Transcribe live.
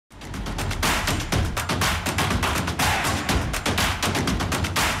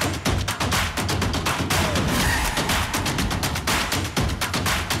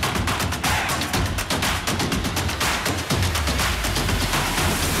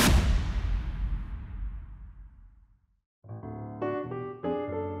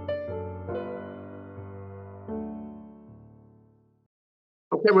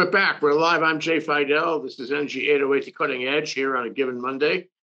Okay, we're back. We're live. I'm Jay Fidell. This is Energy 808, The Cutting Edge, here on a given Monday.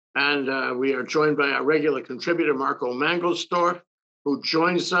 And we are joined by our regular contributor, Marco Mangelsdorf, who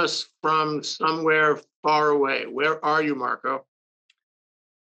joins us from somewhere far away. Where are you, Marco?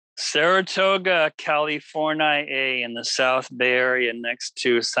 Saratoga, California, in the South Bay Area, next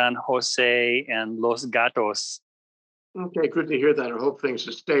to San Jose and Los Gatos. Okay, good to hear that. I hope things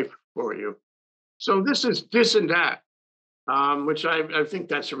are safe for you. So this is This and That, which I think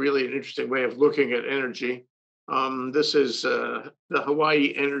that's really an interesting way of looking at energy. This is the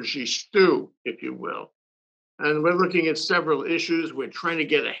Hawaii energy stew, if you will. And we're looking at several issues. We're trying to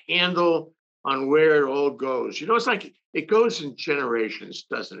get a handle on where it all goes. You know, it's like it goes in generations,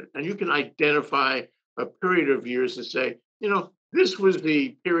 doesn't it? And you can identify a period of years and say, you know, this was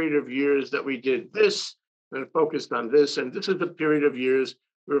the period of years that we did this and focused on this. And this is the period of years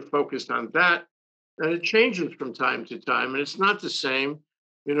we were focused on that. And it changes from time to time. And it's not the same.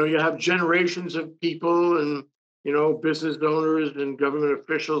 You know, you have generations of people and, you know, business owners and government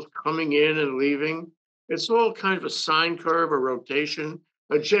officials coming in and leaving. It's all kind of a sine curve, a rotation,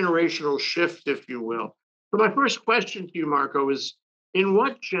 a generational shift, if you will. So my first question to you, Marco, is in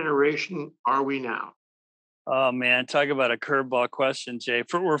what generation are we now? Oh man, talk about a curveball question, Jay.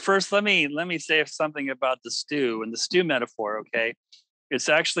 First, let me say something about the stew and the stew metaphor. Okay, it's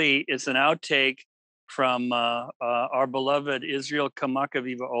an outtake from our beloved Israel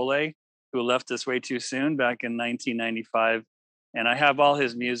Kamakawiwa Ole, who left us way too soon back in 1995, and I have all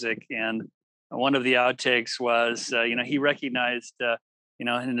his music. And one of the outtakes was, he recognized,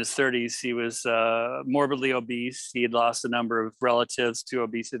 in his 30s, he was morbidly obese. He had lost a number of relatives to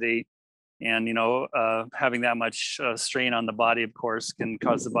obesity. And, having that much strain on the body, of course, can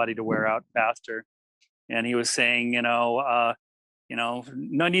cause the body to wear out faster. And he was saying, no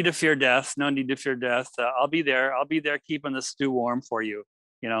need to fear death. No need to fear death. I'll be there. I'll be there keeping the stew warm for you,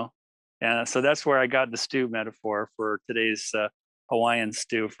 And so that's where I got the stew metaphor for today's Hawaiian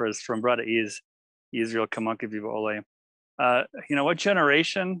stew from Brother Israel Kamakawiwa Ole. What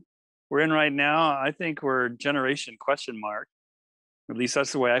generation we're in right now? I think we're generation question mark. At least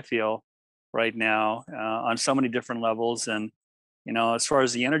that's the way I feel right now on so many different levels. And, as far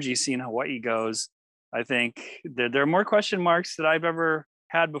as the energy scene in Hawaii goes, I think there are more question marks that I've ever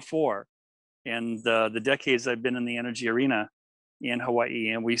had before in the decades I've been in the energy arena in Hawaii.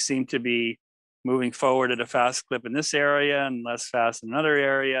 And we seem to be moving forward at a fast clip in this area and less fast in another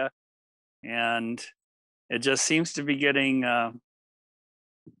area. And it just seems to be getting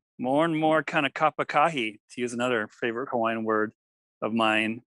more and more kind of kapakahi, to use another favorite Hawaiian word of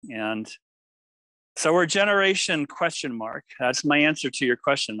mine. And so we're generation question mark. That's my answer to your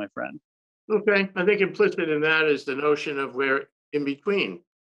question, my friend. Okay, I think implicit in that is the notion of we're in between.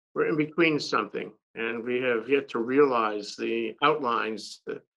 We're in between something, and we have yet to realize the outlines,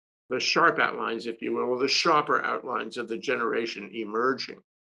 the sharp outlines, if you will, or the sharper outlines of the generation emerging.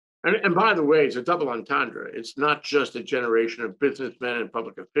 And by the way, it's a double entendre. It's not just a generation of businessmen and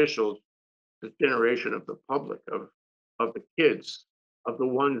public officials, it's a generation of the public, of the kids, of the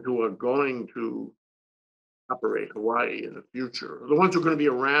ones who are going to operate Hawaii in the future, the ones who are going to be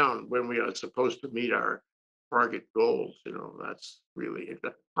around when we are supposed to meet our target goals. That's really it.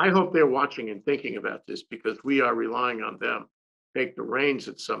 I hope they're watching and thinking about this because we are relying on them to take the reins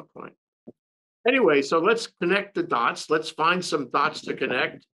at some point. Anyway, so let's connect the dots. Let's find some dots to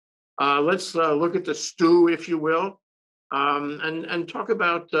connect. Let's look at the stew, if you will, and talk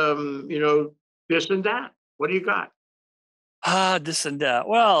about, this and that. What do you got? This and that.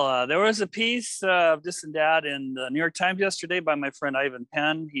 Well, there was a piece of this and that in the New York Times yesterday by my friend Ivan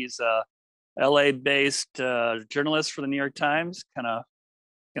Penn. He's a LA-based journalist for the New York Times, kind of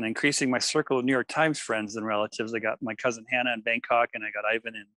increasing my circle of New York Times friends and relatives. I got my cousin Hannah in Bangkok, and I got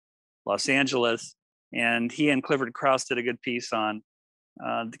Ivan in Los Angeles. And he and Clifford Krauss did a good piece on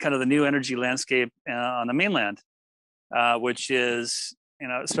kind of the new energy landscape on the mainland, which is,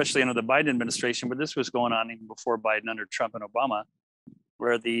 especially under the Biden administration, but this was going on even before Biden, under Trump and Obama,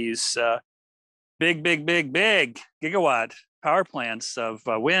 where these big gigawatt power plants of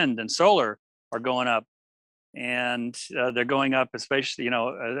wind and solar are going up. And they're going up, especially,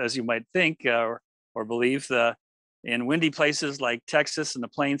 as you might think or believe, in windy places like Texas and the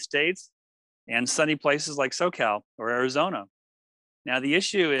Plain States, and sunny places like SoCal or Arizona. Now, the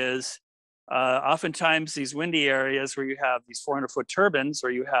issue is, oftentimes these windy areas where you have these 400-foot turbines,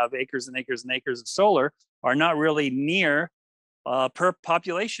 or you have acres and acres and acres of solar, are not really near per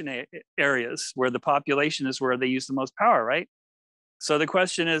population areas where the population is where they use the most power, right? So the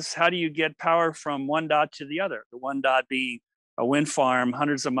question is, how do you get power from one dot to the other? The one dot being a wind farm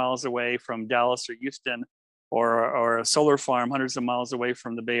hundreds of miles away from Dallas or Houston, or a solar farm hundreds of miles away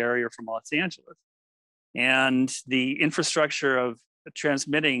from the Bay Area or from Los Angeles. And the infrastructure of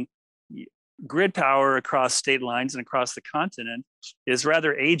transmitting grid power across state lines and across the continent is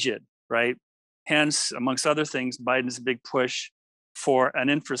rather aged, right? Hence, amongst other things, Biden's big push for an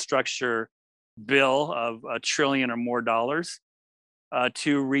infrastructure bill of $1 trillion or more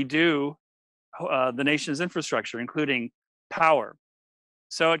to redo the nation's infrastructure, including power.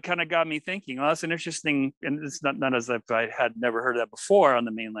 So it kind of got me thinking, well, that's an interesting, and it's not as if I had never heard of that before on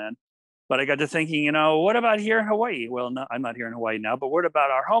the mainland, but I got to thinking, what about here in Hawaii? Well, no, I'm not here in Hawaii now, but what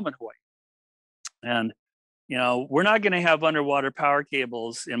about our home in Hawaii? And, we're not going to have underwater power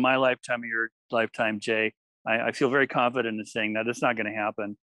cables in my lifetime or your lifetime, Jay. I feel very confident in saying that it's not going to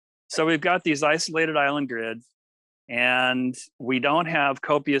happen. So we've got these isolated island grids, and we don't have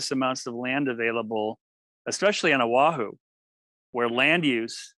copious amounts of land available, especially on Oahu, where land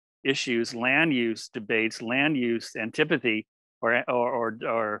use issues, land use debates, land use antipathy,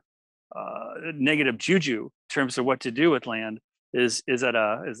 or negative juju in terms of what to do with land is at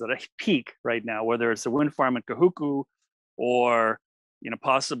a peak right now. Whether it's a wind farm in Kahuku, or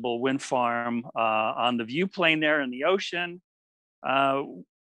possible wind farm on the view plane there in the ocean,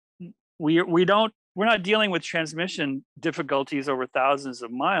 we're not dealing with transmission difficulties over thousands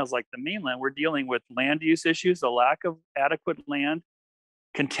of miles like the mainland. We're dealing with land use issues, a lack of adequate land,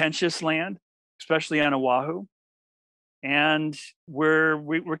 contentious land, especially on Oahu. And we're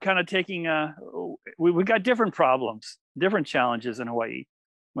kind of taking we got different problems, different challenges in Hawaii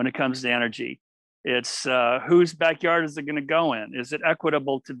when it comes to energy. It's whose backyard is it going to go in? Is it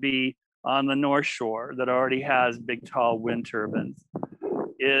equitable to be on the North Shore that already has big, tall wind turbines?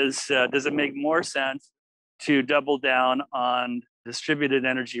 Does it make more sense to double down on distributed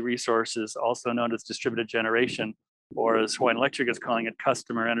energy resources, also known as distributed generation, or as Hawaiian Electric is calling it,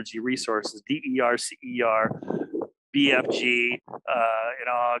 customer energy resources, DER, CER, BFG,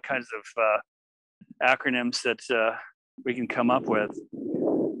 all kinds of acronyms that we can come up with.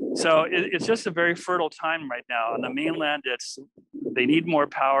 So it's just a very fertile time right now. On the mainland, they need more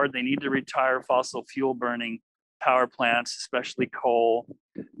power. They need to retire fossil fuel burning power plants, especially coal.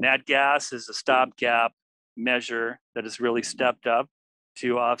 Nat gas is a stopgap measure that has really stepped up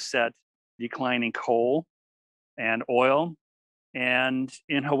to offset declining coal and oil. And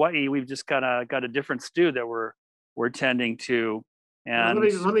in Hawaii, we've just got a different stew that we're tending to. And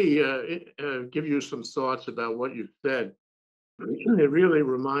let me give you some thoughts about what you said. It really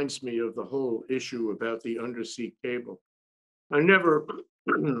reminds me of the whole issue about the undersea cable.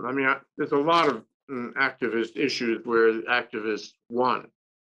 There's a lot of activist issues where activists won.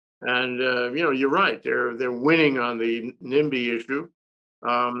 And, you're right, they're winning on the NIMBY issue.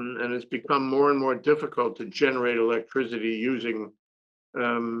 And it's become more and more difficult to generate electricity using,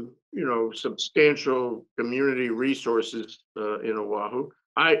 substantial community resources in Oahu.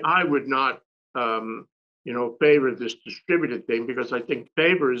 I would not, favor this distributed thing, because I think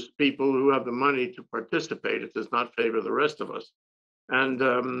favors people who have the money to participate. It does not favor the rest of us. And,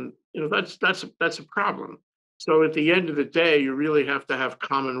 that's a problem. So at the end of the day, you really have to have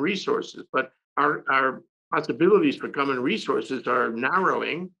common resources. But our possibilities for common resources are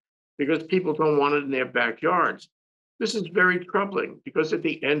narrowing because people don't want it in their backyards. This is very troubling, because at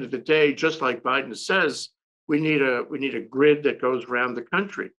the end of the day, just like Biden says, we need a grid that goes around the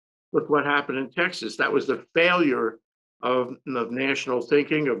country. Look what happened in Texas. That was the failure of national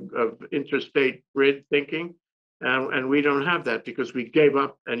thinking, of interstate grid thinking. And we don't have that because we gave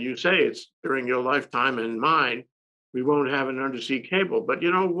up. And you say it's during your lifetime and mine, we won't have an undersea cable. But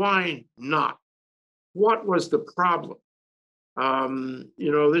why not? What was the problem?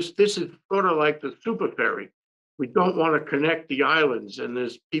 This is sort of like the super ferry. We don't want to connect the islands, and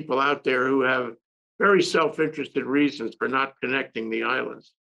there's people out there who have very self-interested reasons for not connecting the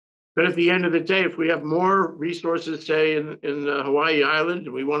islands. But at the end of the day, if we have more resources, say in Hawaii Island,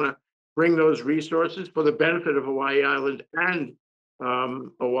 and we want to bring those resources for the benefit of Hawaii Island and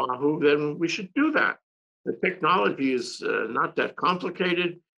Oahu, then we should do that. The technology is not that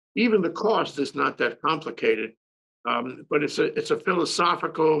complicated. Even the cost is not that complicated. But it's a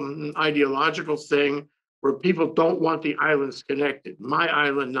philosophical, ideological thing where people don't want the islands connected. My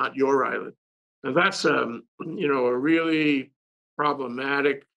island, not your island. And that's a really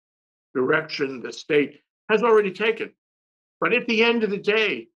problematic direction the state has already taken. But at the end of the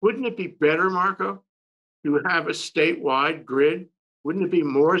day, wouldn't it be better, Marco, to have a statewide grid? Wouldn't it be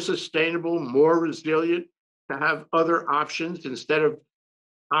more sustainable, more resilient to have other options instead of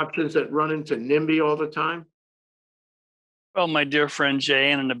options that run into NIMBY all the time? Well, my dear friend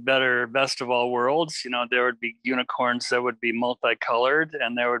Jay, in a best of all worlds, there would be unicorns that would be multicolored,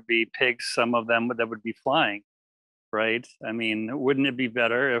 and there would be pigs, some of them that would be flying. right? I mean, wouldn't it be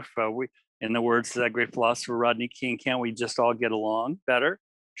better if in the words of that great philosopher Rodney King, can't we just all get along better?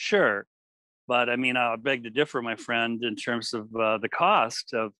 Sure, but I mean, I beg to differ, my friend, in terms of the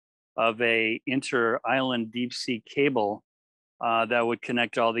cost of a inter-island deep sea cable that would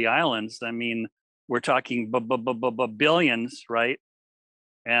connect all the islands. I mean, we're talking billions, right?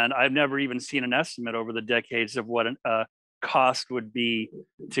 And I've never even seen an estimate over the decades of what a cost would be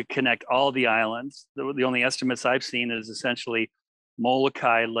to connect all the islands. The only estimates I've seen is essentially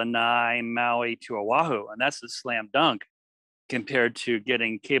Molokai, Lanai, Maui to Oahu, and that's a slam dunk compared to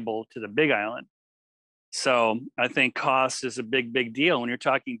getting cable to the Big Island. So I think cost is a big deal when you're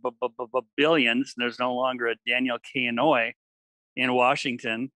talking billions. There's no longer a Daniel K. Inouye in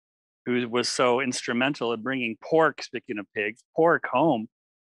Washington who was so instrumental in bringing pork, speaking of pigs, pork home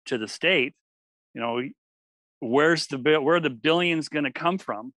to the state. You know, where are the billions going to come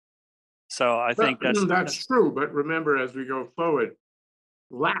from? So I think that's true. But remember, as we go forward,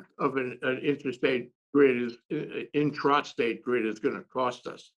 lack of an interstate grid is intrastate grid is going to cost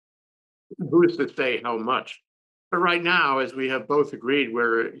us. Who's to say how much? But right now, as we have both agreed,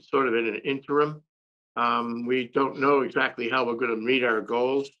 we're sort of in an interim. We don't know exactly how we're going to meet our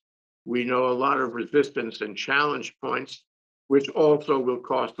goals. We know a lot of resistance and challenge points, which also will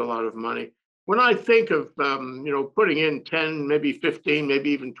cost a lot of money. When I think of putting in 10, maybe 15, maybe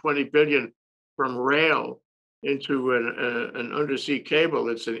even 20 billion from rail into an undersea cable,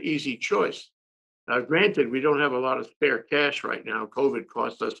 it's an easy choice. Granted, we don't have a lot of spare cash right now. COVID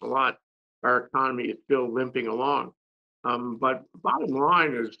cost us a lot. Our economy is still limping along. But bottom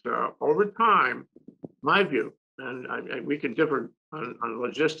line is, over time, my view, and we can differ on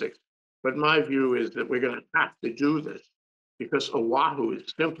logistics, but my view is that we're going to have to do this because Oahu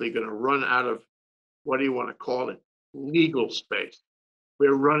is simply going to run out of, what do you want to call it, legal space.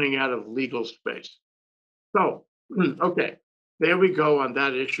 We're running out of legal space. So, okay, there we go on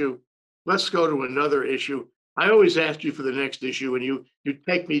that issue. Let's go to another issue. I always ask you for the next issue, and you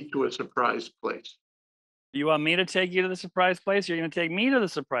take me to a surprise place. You want me to take you to the surprise place? Or you're going to take me to the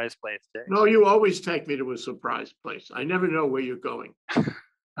surprise place, Jay? No, you always take me to a surprise place. I never know where you're going.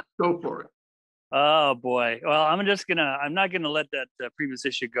 Go for it. Oh boy. Well, I'm not gonna let that previous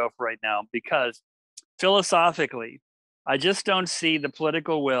issue go for right now because philosophically, I just don't see the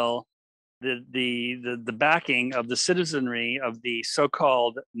political will, the backing of the citizenry of the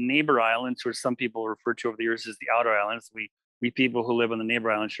so-called neighbor islands, which some people refer to over the years as the outer islands. We people who live on the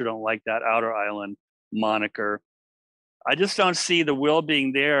neighbor islands sure don't like that outer island moniker. I just don't see the will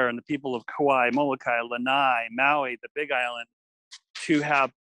being there, and the people of Kauai, Molokai, Lanai, Maui, the Big Island, to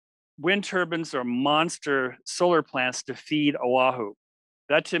have wind turbines or monster solar plants to feed Oahu.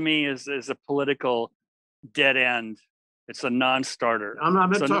 That to me is a political dead end. It's a non-starter. I'm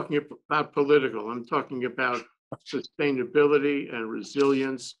not talking about political. I'm talking about sustainability and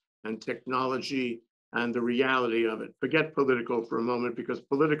resilience and technology and the reality of it. Forget political for a moment, because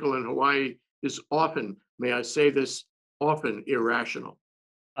political in Hawaii is often, may I say this, often irrational.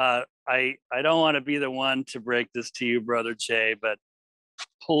 I don't want to be the one to break this to you, Brother Jay, but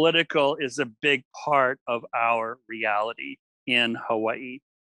political is a big part of our reality in Hawaii.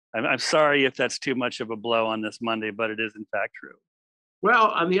 I'm sorry if that's too much of a blow on this Monday, but it is in fact true.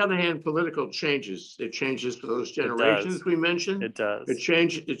 Well, on the other hand, political changes. It changes for those generations we mentioned. It does. It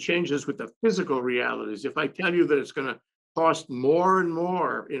changes with the physical realities. If I tell you that it's going to cost more and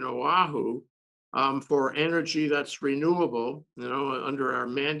more in Oahu for energy that's renewable, under our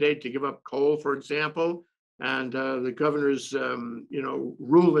mandate to give up coal, for example, and the governor's,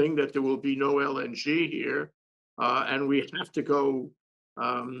 ruling that there will be no LNG here, and we have to go,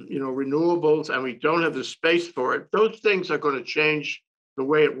 renewables, and we don't have the space for it. Those things are going to change the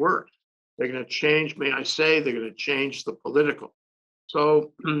way it works. They're going to change, may I say, they're going to change the political.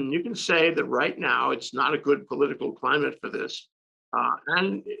 So you can say that right now it's not a good political climate for this.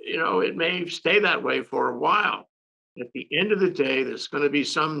 And, it may stay that way for a while. At the end of the day, there's going to be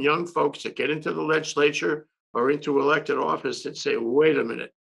some young folks that get into the legislature or into elected office that say, wait a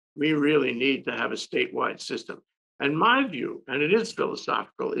minute, we really need to have a statewide system. And my view, and it is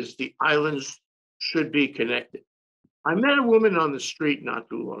philosophical, is the islands should be connected. I met a woman on the street not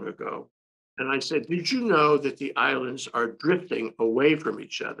too long ago, and I said, did you know that the islands are drifting away from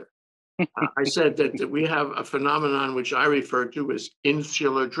each other? I said that we have a phenomenon which I refer to as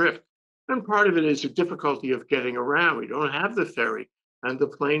insular drift. And part of it is the difficulty of getting around. We don't have the ferry, and the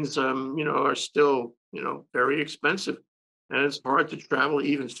planes, are still, very expensive. And it's hard to travel,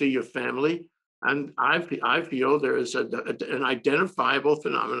 even see your family. And I feel there is an identifiable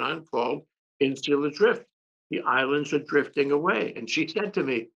phenomenon called insular drift. The islands are drifting away. And she said to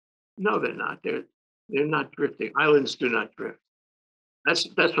me, no, they're not. They're not drifting. Islands do not drift. That's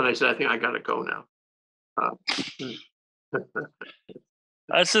when I said I think I got to go now.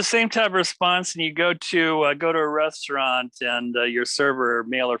 It's the same type of response, and you go to a restaurant, and your server,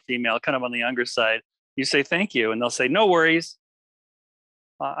 male or female, kind of on the younger side, you say thank you, and they'll say no worries.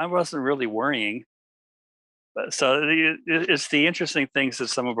 I wasn't really worrying. So it's the interesting things that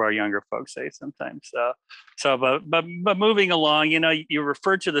some of our younger folks say sometimes. But moving along, you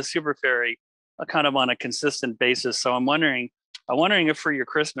referred to the super ferry kind of on a consistent basis. So I'm wondering if for your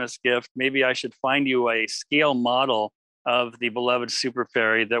Christmas gift, maybe I should find you a scale model of the beloved super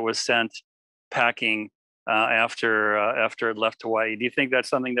ferry that was sent packing after it left Hawaii. Do you think that's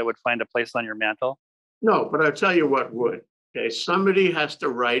something that would find a place on your mantle? No, but I'll tell you what would. Okay, somebody has to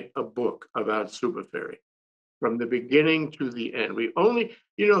write a book about super ferry from the beginning to the end. We only,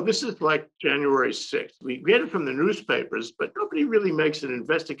 this is like January 6th. We get it from the newspapers, but nobody really makes an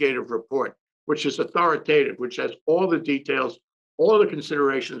investigative report, which is authoritative, which has all the details, all the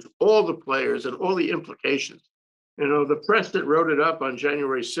considerations, all the players, and all the implications. The press that wrote it up on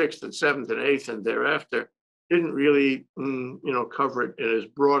January 6th and 7th and 8th and thereafter didn't really, cover it in as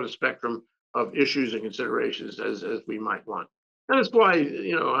broad a spectrum of issues and considerations as we might want. And that's why,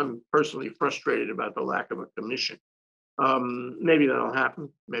 I'm personally frustrated about the lack of a commission. Maybe that'll happen,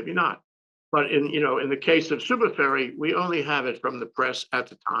 maybe not. But in the case of Super Ferry, we only have it from the press at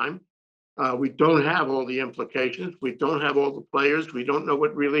the time. We don't have all the implications. We don't have all the players. We don't know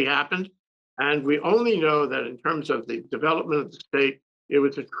what really happened. And we only know that in terms of the development of the state, it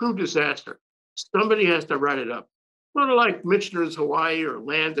was a true disaster. Somebody has to write it up. Sort of like Michener's Hawaii or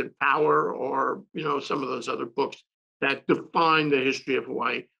Land and Power or, some of those other books that define the history of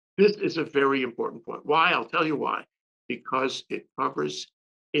Hawaii. This is a very important point. Why? I'll tell you why. Because it covers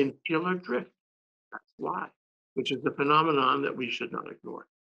insular drift. That's why, which is the phenomenon that we should not ignore.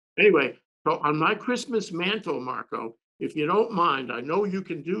 Anyway, so on my Christmas mantle, Marco, if you don't mind, I know you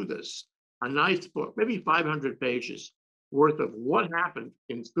can do this, a nice book, maybe 500 pages worth of what happened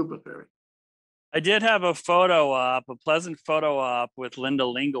in Super Ferry. I did have a pleasant photo op with Linda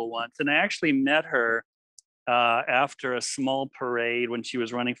Lingle once, and I actually met her after a small parade when she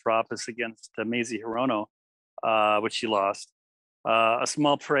was running for office against Mazie Hirono, which she lost. A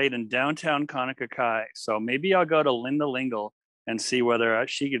small parade in downtown Kaunakakai. So maybe I'll go to Linda Lingle and see whether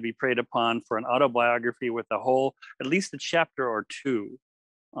she could be preyed upon for an autobiography with at least a chapter or two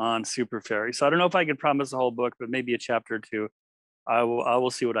on Super Ferry. So I don't know if I can promise the whole book, but maybe a chapter or two. I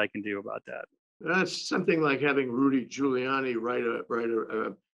will see what I can do about that. That's something like having Rudy Giuliani write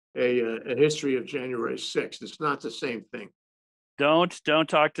a history of January 6th. It's not the same thing. Don't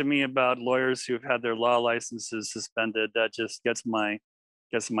talk to me about lawyers who've had their law licenses suspended. That just gets my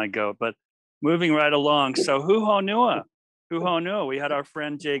goat. But moving right along. So Huhonua. We had our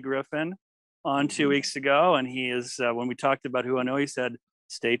friend Jay Griffin on 2 weeks ago, and he is when we talked about Huhonua, he said,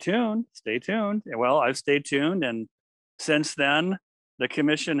 "Stay tuned." Well, I've stayed tuned, and since then, the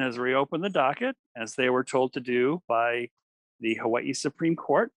commission has reopened the docket as they were told to do by the Hawaii Supreme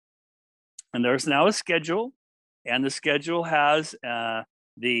Court, and there's now a schedule. And the schedule has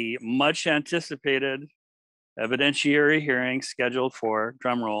the much anticipated evidentiary hearing scheduled for,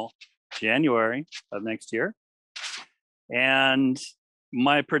 drumroll, January of next year. And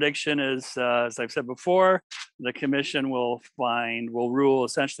my prediction is, as I've said before, the commission will rule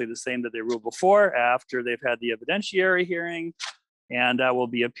essentially the same that they ruled before after they've had the evidentiary hearing, and that will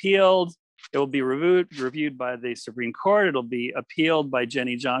be appealed. It will be reviewed by the Supreme Court. It'll be appealed by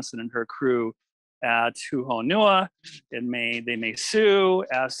Jenny Johnson and her crew at Huhonua. They may sue.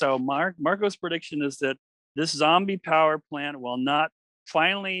 So Marco's prediction is that this zombie power plant will not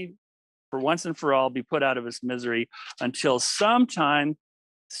finally, for once and for all, be put out of its misery until sometime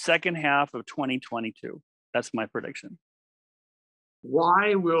second half of 2022. That's my prediction.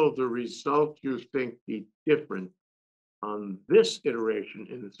 Why will the result, you think, be different on this iteration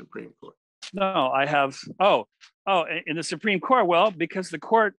in the Supreme Court? No, I have, in the Supreme Court, well, because the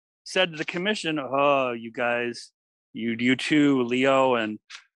court said to the commission, "Oh, you guys, you two, Leo and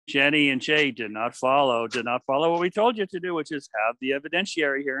Jenny and Jay did not follow what we told you to do, which is have the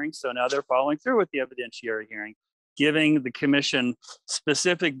evidentiary hearing." So now they're following through with the evidentiary hearing, giving the commission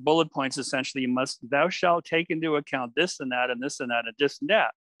specific bullet points. Essentially, thou shalt take into account this and that and this and that and this and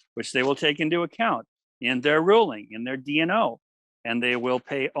that, which they will take into account in their ruling, in their DNO, and they will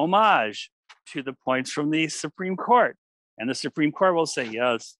pay homage to the points from the Supreme Court. And the Supreme Court will say,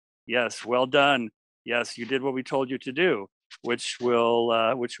 yes, well done. Yes, you did what we told you to do, which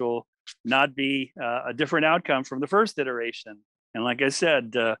will not be a different outcome from the first iteration. And like I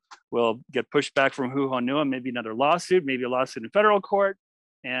said, we'll get pushed back from Huhonua, maybe another lawsuit, maybe a lawsuit in federal court.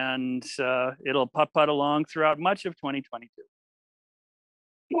 and it'll putt along throughout much of 2022.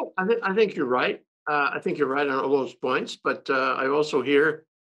 Well, I think you're right. I think you're right on all those points, but I also hear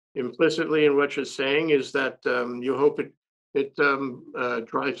implicitly in what you're saying is that you hope it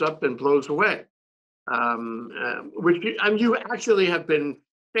dries up and blows away. And you actually have been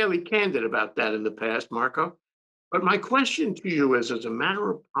fairly candid about that in the past, Marco. But my question to you is, as a matter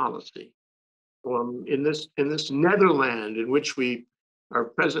of policy, in this Netherland in which we are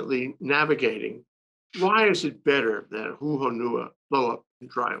presently navigating, why is it better that Huhonua blow up and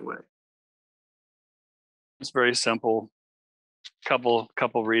dry away? It's very simple. Couple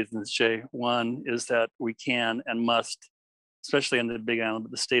reasons, Jay. One is that we can and must, especially on the Big Island,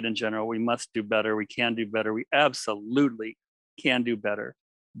 but the state in general, we must do better. We can do better. We absolutely can do better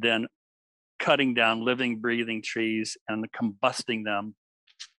than cutting down living, breathing trees and combusting them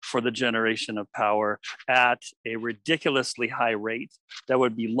for the generation of power at a ridiculously high rate that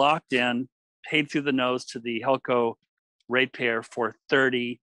would be locked in, paid through the nose to the Helco ratepayer for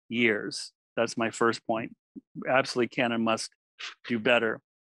 30 years. That's my first point. Absolutely can and must do better.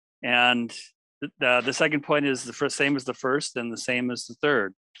 And the second point is the same as the first and the same as the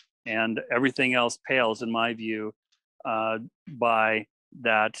third. And everything else pales, in my view, by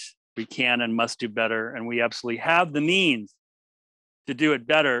that we can and must do better. And we absolutely have the means to do it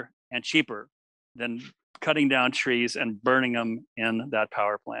better and cheaper than cutting down trees and burning them in that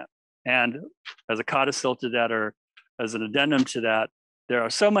power plant. And as a codicil to that, or as an addendum to that, there are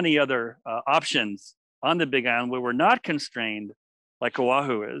so many other options on the Big Island where we're not constrained like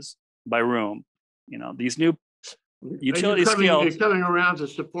Oahu is by room. You know, these new utility scale. You're coming around to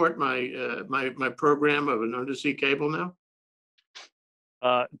support my program of an undersea cable now?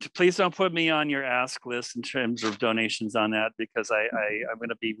 Please don't put me on your ask list in terms of donations on that, because I'm going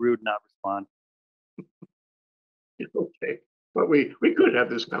to be rude, not respond. Okay, but we could have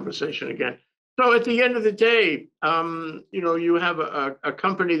this conversation again. So at the end of the day, you have a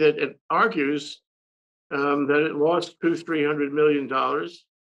company that it argues that it lost $300 million,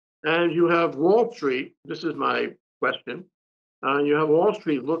 and you have Wall Street. This is my question. You have Wall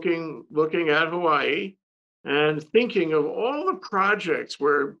Street looking at Hawaii and thinking of all the projects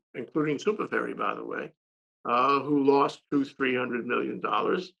where, including Super Ferry, by the way, who lost $300 million,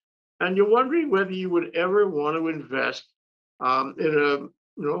 and you're wondering whether you would ever want to invest in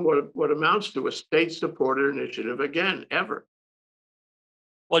what amounts to a state-supported initiative again, ever.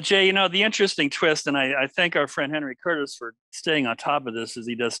 Well, Jay, the interesting twist, and I thank our friend Henry Curtis for staying on top of this, as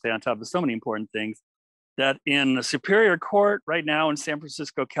he does stay on top of so many important things, that in the Superior Court right now in San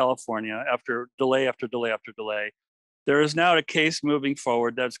Francisco, California, after delay after delay after delay, there is now a case moving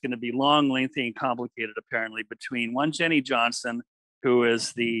forward that's going to be long, lengthy, and complicated, apparently, between one Jenny Johnson, who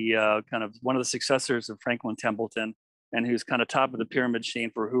is the kind of one of the successors of Franklin Templeton, and who's kind of top of the pyramid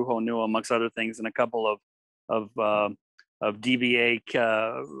chain for Huhonua, amongst other things, and a couple of DBA,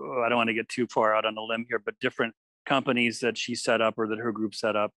 I don't want to get too far out on a limb here, but different companies that she set up or that her group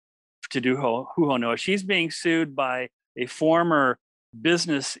set up to do Huhonua. She's being sued by a former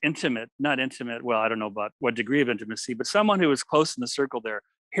business not intimate, well, I don't know about what degree of intimacy, but someone who was close in the circle there.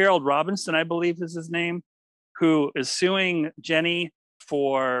 Harold Robinson, I believe is his name, who is suing Jenny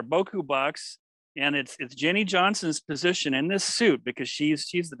for boku bucks. And it's Jenny Johnson's position in this suit, because she's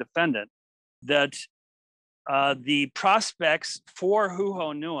the defendant, that the prospects for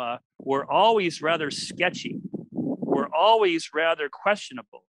Huhonua were always rather sketchy, were always rather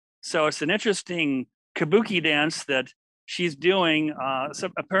questionable. So it's an interesting kabuki dance that she's doing. So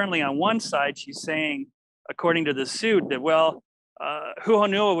apparently on one side, she's saying, according to the suit, that, well,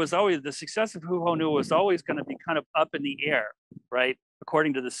 Huhonua was always, the success of Huhonua was always going to be kind of up in the air, right?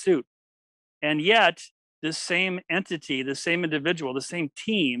 According to the suit. And yet this same entity, the same individual, the same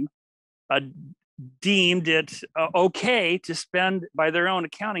team deemed it okay to spend, by their own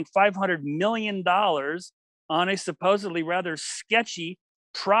accounting, $500 million on a supposedly rather sketchy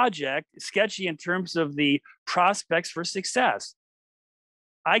project, sketchy in terms of the prospects for success.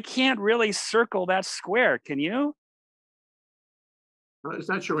 I can't really circle that square. Can you? Is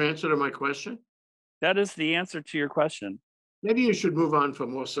that your answer to my question? That is the answer to your question. Maybe you should move on for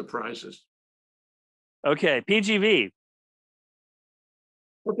more surprises. Okay, PGV.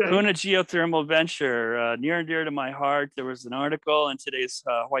 Okay. Puna Geothermal Venture, near and dear to my heart. There was an article in today's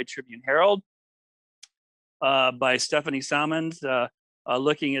Hawaii Tribune Herald by Stephanie Salmons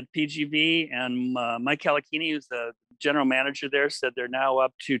looking at PGV, and Mike Calachini, who's the general manager there, said they're now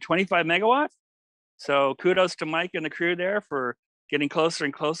up to 25 megawatts. So kudos to Mike and the crew there for getting closer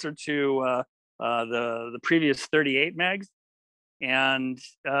and closer to the previous 38 megs. And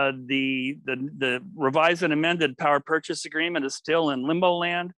the revised and amended power purchase agreement is still in limbo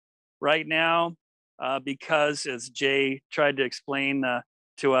land right now, because, as Jay tried to explain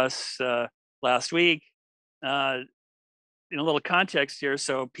to us last week, in a little context here.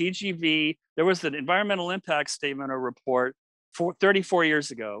 So PGV, there was an environmental impact statement or report 34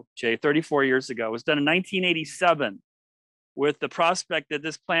 years ago, Jay, 34 years ago. It was done in 1987 with the prospect that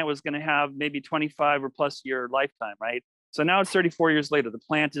this plant was going to have maybe 25 or plus year lifetime, right? So now it's 34 years later, the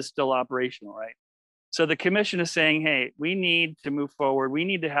plant is still operational, right? So the commission is saying, hey, we need to move forward. We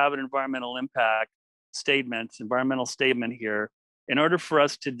need to have an environmental impact environmental statement here in order for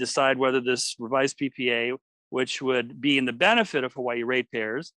us to decide whether this revised PPA, which would be in the benefit of Hawaii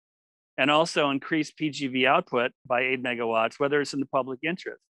ratepayers and also increase PGV output by 8 megawatts, whether it's in the public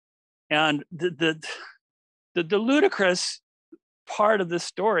interest. And the ludicrous part of this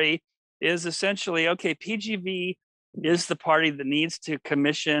story is essentially, okay, PGV is the party that needs to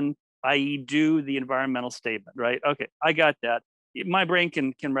commission, i.e. do the environmental statement, right? Okay, I got that. My brain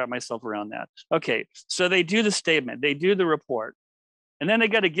can wrap myself around that. Okay, so they do the statement, they do the report, and then they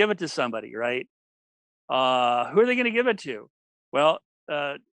got to give it to somebody, right? Who are they going to give it to? Well,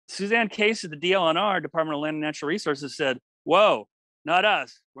 Suzanne Case of the DLNR, Department of Land and Natural Resources, said, whoa, not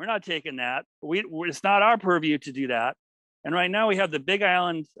us. We're not taking that. It's not our purview to do that. And right now we have the Big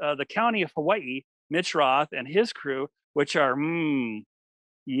Island, the county of Hawaii, Mitch Roth and his crew, which are,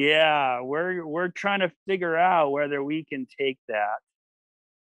 yeah, we're trying to figure out whether we can take that,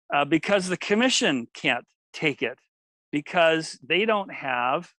 because the commission can't take it because they don't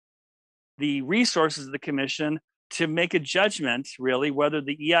have the resources of the commission to make a judgment, really, whether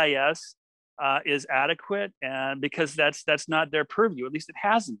the EIS is adequate, and because that's not their purview. At least it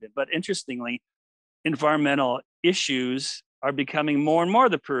hasn't been. But interestingly, environmental issues are becoming more and more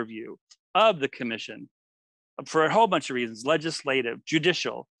the purview of the commission for a whole bunch of reasons: legislative,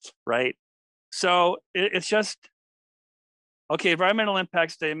 judicial, right? So it's just, okay, environmental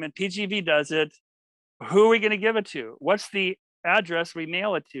impact statement, PGV does it. Who are we going to give it to? What's the address we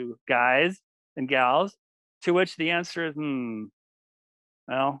mail it to, guys and gals? To which the answer is,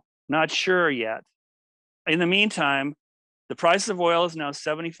 well, not sure yet. In the meantime, the price of oil is now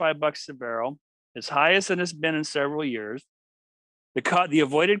 $75 a barrel, as high as it has been in several years. The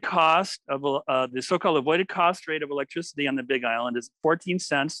avoided cost of the so-called avoided cost rate of electricity on the Big Island is 14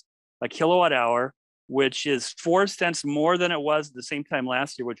 cents a kilowatt hour, which is 4 cents more than it was at the same time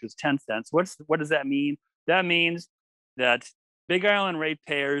last year, which was 10 cents. What does that mean? That means that Big Island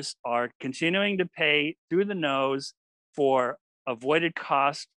ratepayers are continuing to pay through the nose for avoided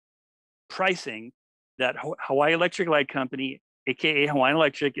cost pricing that Hawaii Electric Light Company, aka Hawaiian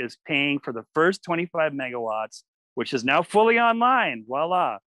Electric, is paying for the first 25 megawatts, which is now fully online,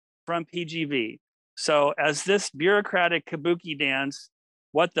 voila, from PGV. So as this bureaucratic kabuki dance,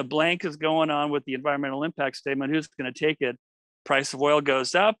 what the blank is going on with the environmental impact statement, who's going to take it? Price of oil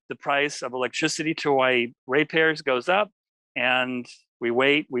goes up, the price of electricity to Hawaii ratepayers goes up, and we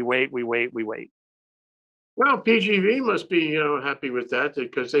wait. Well, PGV must be, happy with that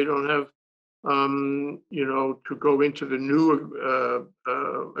because they don't have, to go into the new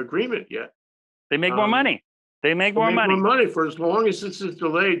agreement yet. They make more money. They make more money. For as long as this is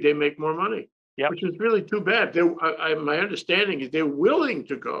delayed, they make more money. Yep. Which is really too bad. My understanding is they're willing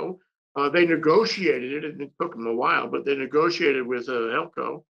to go. They negotiated it, and it took them a while, but they negotiated with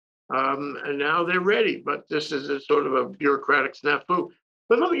Helco, and now they're ready. But this is a sort of a bureaucratic snafu.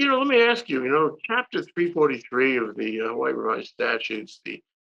 But let me ask you. Chapter 343 of the Hawaii Revised Statutes, the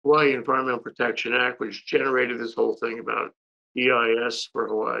Hawaii Environmental Protection Act, which generated this whole thing about EIS for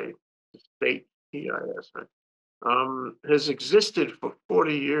Hawaii, the state EIS, right? Has existed for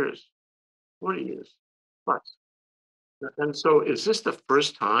 40 years. 40 years plus. And so is this the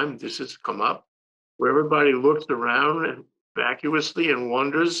first time this has come up where everybody looks around vacuously and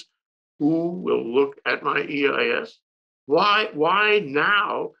wonders who will look at my EIS? Why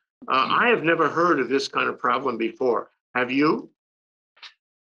now? I have never heard of this kind of problem before. Have you?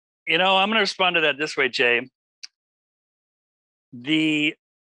 I'm going to respond to that this way, Jay. The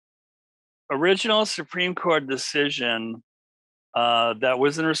original Supreme Court decision that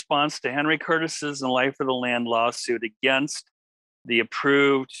was in response to Henry Curtis's and Life of the Land lawsuit against the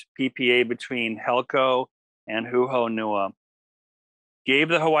approved PPA between Helco and Huhonua, gave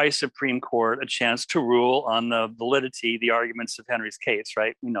the Hawaii Supreme Court a chance to rule on the validity, the arguments of Henry's case,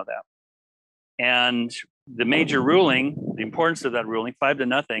 right? We know that. And the major ruling, the importance of that ruling,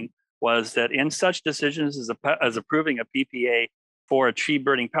 5-0, was that in such decisions as approving a PPA for a tree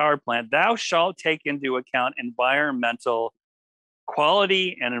burning power plant, thou shalt take into account environmental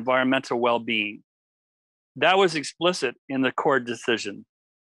quality and environmental well-being. That was explicit in the court decision.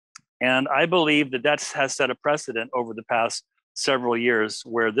 And I believe that that has set a precedent over the past several years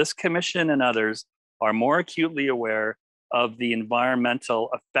where this commission and others are more acutely aware of the environmental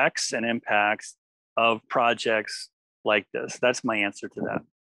effects and impacts of projects like this. That's my answer to that.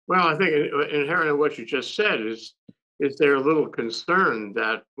 Well, I think inherent in what you just said is they're a little concerned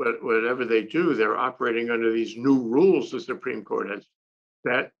that whatever they do, they're operating under these new rules the Supreme Court has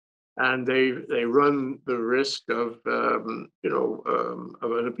set, and they run the risk of of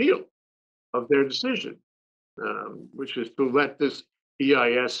an appeal of their decision, which is to let this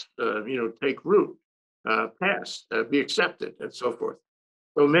EIS take root, pass, be accepted, and so forth.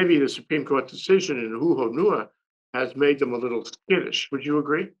 So maybe the Supreme Court decision in Huhonua has made them a little skittish. Would you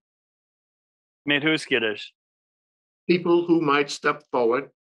agree? Made who skittish? People who might step forward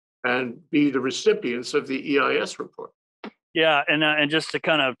and be the recipients of the EIS report. Yeah, and just to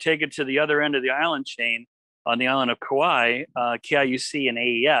kind of take it to the other end of the island chain, on the island of Kauai, KIUC and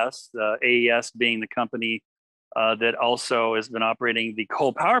AES, AES being the company that also has been operating the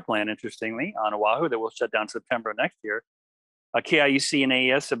coal power plant, interestingly, on Oahu, that will shut down September next year. KIUC and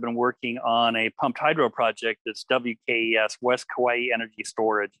AES have been working on a pumped hydro project that's WKES, West Kauai Energy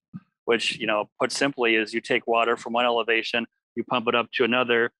Storage, which, put simply, is you take water from one elevation, you pump it up to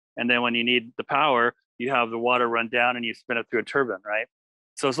another, and then when you need the power, you have the water run down and you spin it through a turbine, right?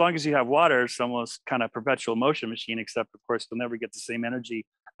 So as long as you have water, it's almost kind of perpetual motion machine, except of course, you'll never get the same energy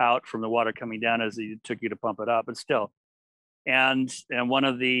out from the water coming down as it took you to pump it up, but still. And one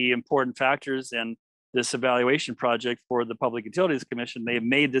of the important factors in this evaluation project for the Public Utilities Commission, they've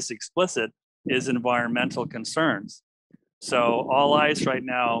made this explicit, is environmental concerns. So all eyes right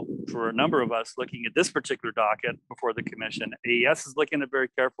now for a number of us looking at this particular docket before the commission. AES is looking at it very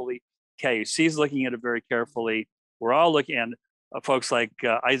carefully. KUC is looking at it very carefully. We're all looking at folks like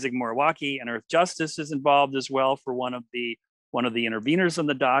Isaac Moriwaki and Earth Justice is involved as well for one of the interveners on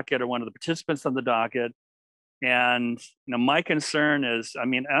the docket or one of the participants on the docket. And my concern is,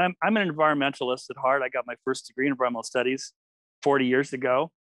 I'm an environmentalist at heart. I got my first degree in environmental studies 40 years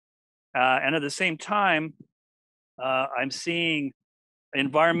ago. And at the same time, I'm seeing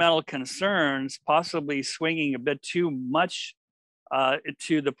environmental concerns possibly swinging a bit too much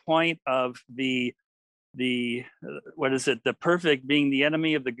to the point of the perfect being the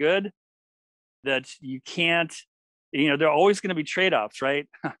enemy of the good, that you can't, there are always going to be trade-offs, right?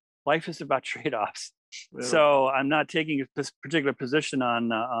 Life is about trade-offs. Yeah. So I'm not taking a particular position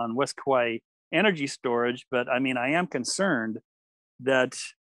on West Kauai energy storage, but I am concerned that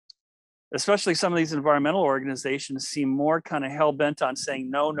especially some of these environmental organizations seem more kind of hell-bent on saying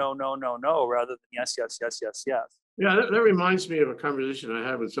no, no, no, no, no, rather than yes, yes, yes, yes, yes. Yeah, that reminds me of a conversation I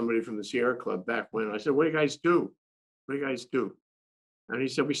had with somebody from the Sierra Club back when. I said, what do you guys do? What do you guys do? And he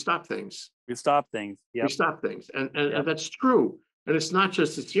said, we stop things. We stop things. Yep. We stop things. And that's true. And it's not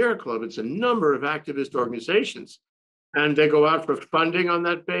just the Sierra Club, it's a number of activist organizations. And they go out for funding on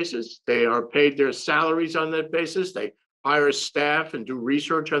that basis. They are paid their salaries on that basis. They hire staff and do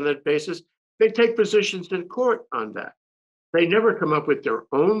research on that basis. They take positions in court on that. They never come up with their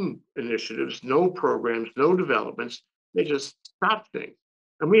own initiatives, no programs, no developments. They just stop things.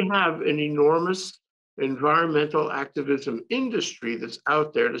 And we have an enormous environmental activism industry that's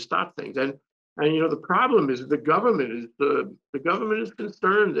out there to stop things. And the problem is the government is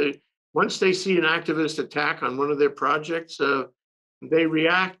concerned. Once they see an activist attack on one of their projects, they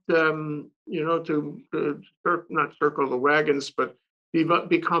react, to not circle the wagons, but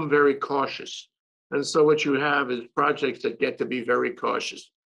become very cautious. And so what you have is projects that get to be very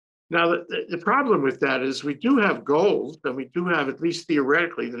cautious. Now, the problem with that is we do have goals, and we do have, at least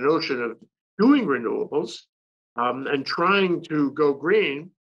theoretically, the notion of doing renewables and trying to go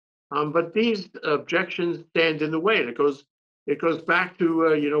green. But these objections stand in the way. And it goes back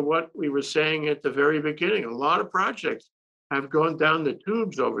to what we were saying at the very beginning. A lot of projects have gone down the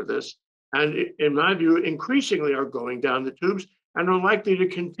tubes over this, and in my view, increasingly are going down the tubes and are likely to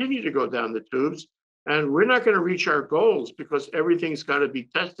continue to go down the tubes. And we're not going to reach our goals because everything's got to be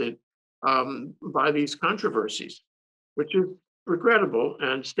tested by these controversies, which is regrettable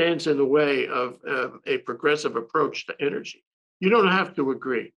and stands in the way of a progressive approach to energy. You don't have to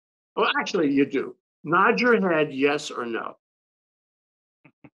agree. Well, actually, you do. Nod your head, yes or no.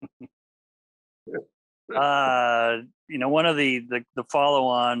 One of the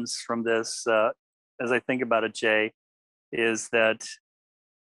follow-ons from this, as I think about it, Jay, is that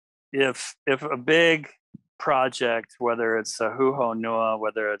if a big project, whether it's a Huhonua,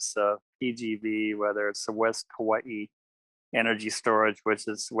 whether it's a PGV, whether it's a West Kauai energy storage,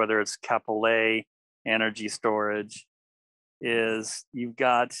 whether it's Kapolei energy storage, is you've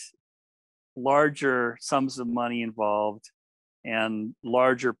got larger sums of money involved and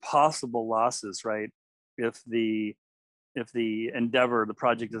larger possible losses, right? If the endeavor, the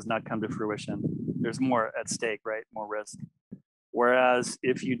project does not come to fruition, there's more at stake, right? More risk. Whereas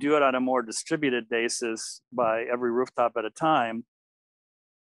if you do it on a more distributed basis by every rooftop at a time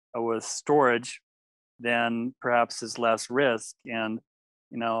with storage, then perhaps it's less risk. And,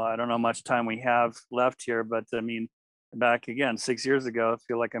 I don't know how much time we have left here, but I mean, back again, 6 years ago, I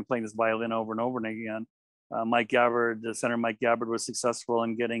feel like I'm playing this violin over and over and again. Mike Gabbard, Senator Mike Gabbard was successful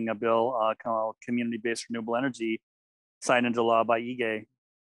in getting a bill called Community-Based Renewable Energy signed into law by EGA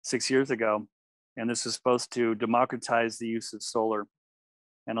 6 years ago. And this is supposed to democratize the use of solar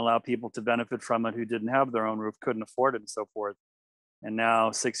and allow people to benefit from it who didn't have their own roof, couldn't afford it, and so forth. And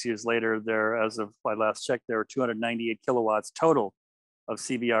now, 6 years later, as of my last check, there are 298 kilowatts total of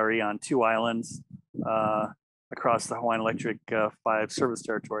CBRE on 2 islands across the Hawaiian Electric 5 service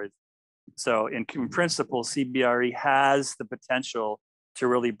territories. So in principle, CBRE has the potential to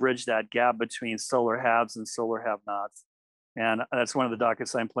really bridge that gap between solar haves and solar have-nots. And that's one of the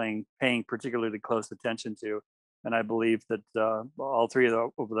dockets I'm paying particularly close attention to. And I believe that all three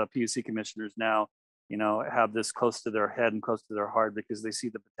of the PUC commissioners now, have this close to their head and close to their heart, because they see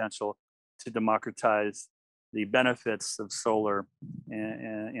the potential to democratize the benefits of solar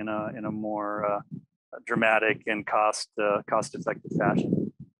in a more dramatic and cost-effective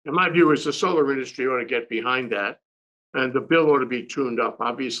fashion. And my view is the solar industry ought to get behind that, and the bill ought to be tuned up.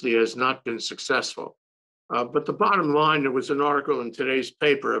 Obviously, it has not been successful. But the bottom line, there was an article in today's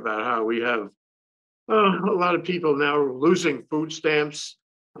paper about how we have a lot of people now losing food stamps.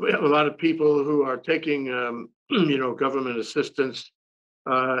 We have a lot of people who are taking, government assistance,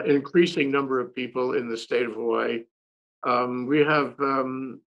 increasing number of people in the state of Hawaii. We have,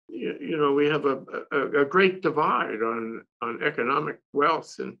 we have a great divide on economic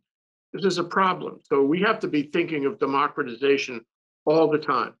wealth, and this is a problem. So we have to be thinking of democratization all the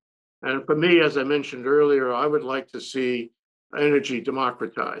time. And for me, as I mentioned earlier, I would like to see energy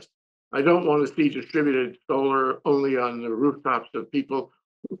democratized. I don't want to see distributed solar only on the rooftops of people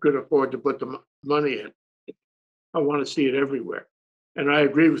who could afford to put the money in. I want to see it everywhere. And I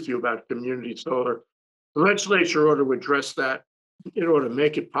agree with you about community solar. The legislature ought to address that. It ought to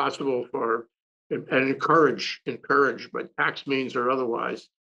make it possible and encourage, by tax means or otherwise,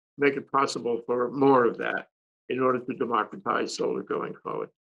 make it possible for more of that in order to democratize solar going forward.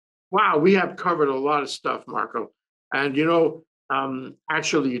 Wow, we have covered a lot of stuff, Marco. And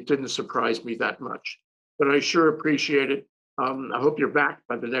actually, it didn't surprise me that much, but I sure appreciate it. I hope you're back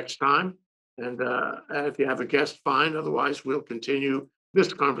by the next time. And if you have a guest, fine. Otherwise, we'll continue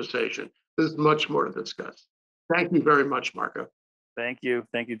this conversation. There's much more to discuss. Thank you very much, Marco. Thank you.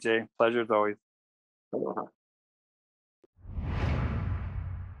 Thank you, Jay. Pleasure as always. Aloha.